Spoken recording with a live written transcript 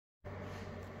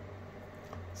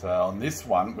So on this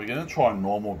one, we're going to try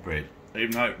normal bread,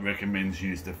 even though it recommends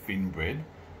use the thin bread.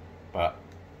 But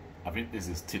I think this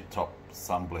is tip-top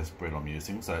sunblessed bread I'm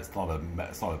using, so it's not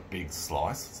a big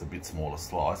slice. It's a bit smaller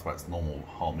slice, but it's normal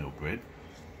wholemeal bread.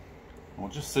 And we'll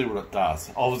just see what it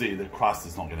does. Obviously, the crust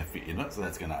is not going to fit in it, so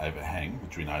that's going to overhang,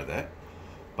 which we know that.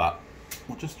 But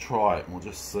we'll just try it and we'll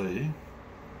just see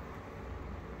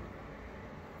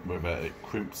whether it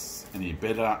crimps any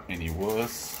better, any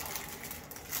worse.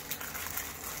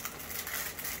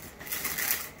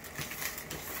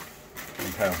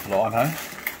 Okay, I'm flying, hey?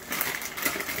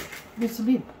 Where's the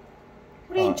lid?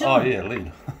 What are you doing? Oh yeah,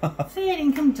 lid. Fair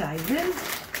income, David.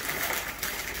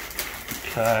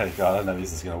 Okay, I don't know if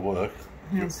this is going to work.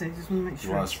 No, so just want to make sure.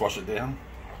 You want to squash it down?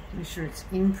 Make sure it's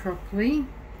in properly.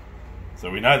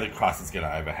 So we know the crust is going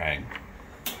to overhang.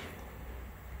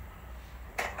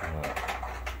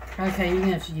 Okay, you're going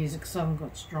to have to use it because I haven't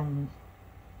got strong.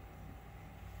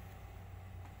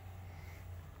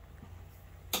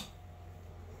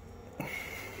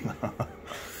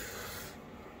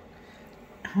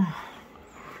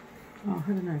 Oh,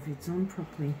 I don't know if it's on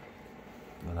properly.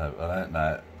 I don't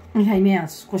know. Okay, now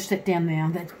squash that down now.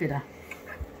 That's better.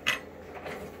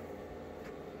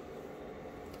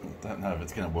 I don't know if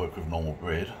it's going to work with normal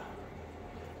bread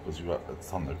because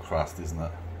it's on the crust, isn't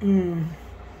it?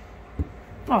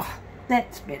 Oh,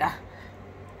 that's better.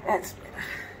 That's better.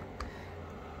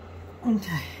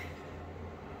 Okay.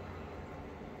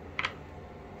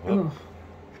 Oh.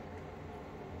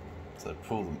 So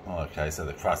pull them. Oh, okay, so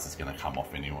the crust is going to come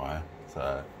off anyway.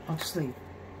 So I'll just leave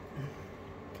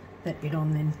that bit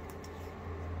on then.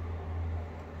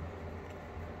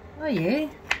 Oh yeah.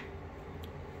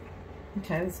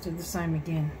 Okay, let's do the same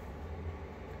again.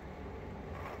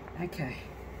 Okay.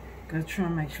 Gotta try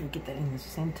and make sure we get that in the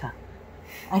centre.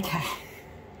 Okay.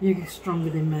 You're stronger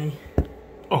than me.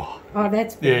 Oh,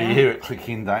 that's better. Yeah, you hear it click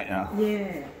in, don't you?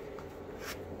 Yeah.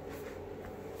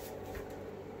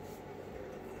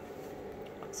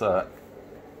 So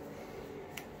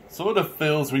sort of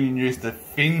feels when you use the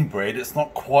thin bread, it's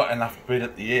not quite enough bread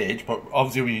at the edge, but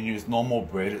obviously when you use normal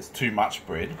bread, it's too much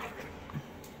bread.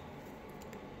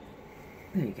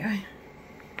 There you go.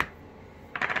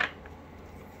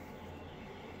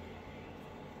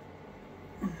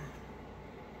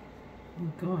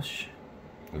 Oh gosh.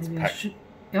 Maybe I should...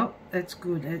 Yep, that's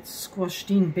good. It's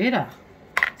squashed in better.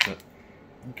 So,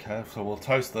 okay, so we'll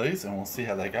toast these and we'll see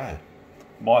how they go.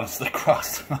 Minus the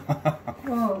crust.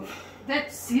 Well,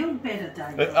 that's sealed better,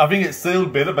 David. I think it's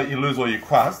sealed better, but you lose all your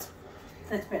crust.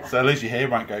 That's better. So at least your hair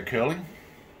won't go curly.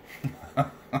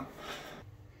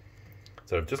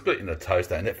 So I've just got it in the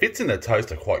toaster, and it fits in the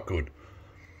toaster quite good.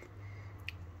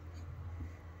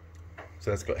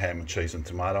 So that's got ham and cheese and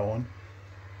tomato on.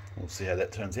 We'll see how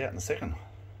that turns out in a second.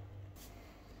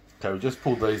 Okay, we just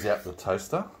pulled these out the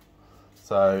toaster.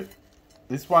 So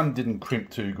this one didn't crimp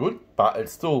too good, but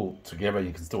it's still together,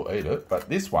 you can still eat it. But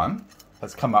this one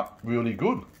has come up really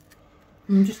good.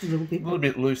 Just a little bit. A little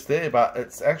bit loose there, but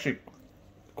it's actually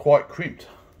quite crimped.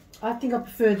 I think I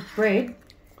prefer the bread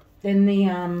than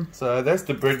the... So that's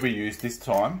the bread we used this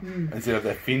time, instead of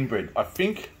the thin bread. I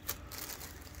think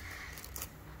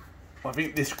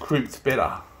this crimps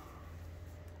better.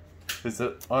 Is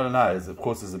it? I don't know. Of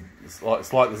course, it's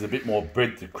like there's a bit more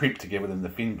bread to crimp together than the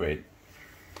thin bread.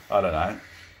 I don't know.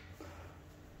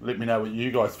 Let me know what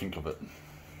you guys think of it.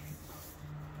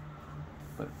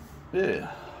 But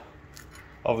yeah,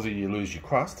 obviously you lose your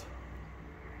crust.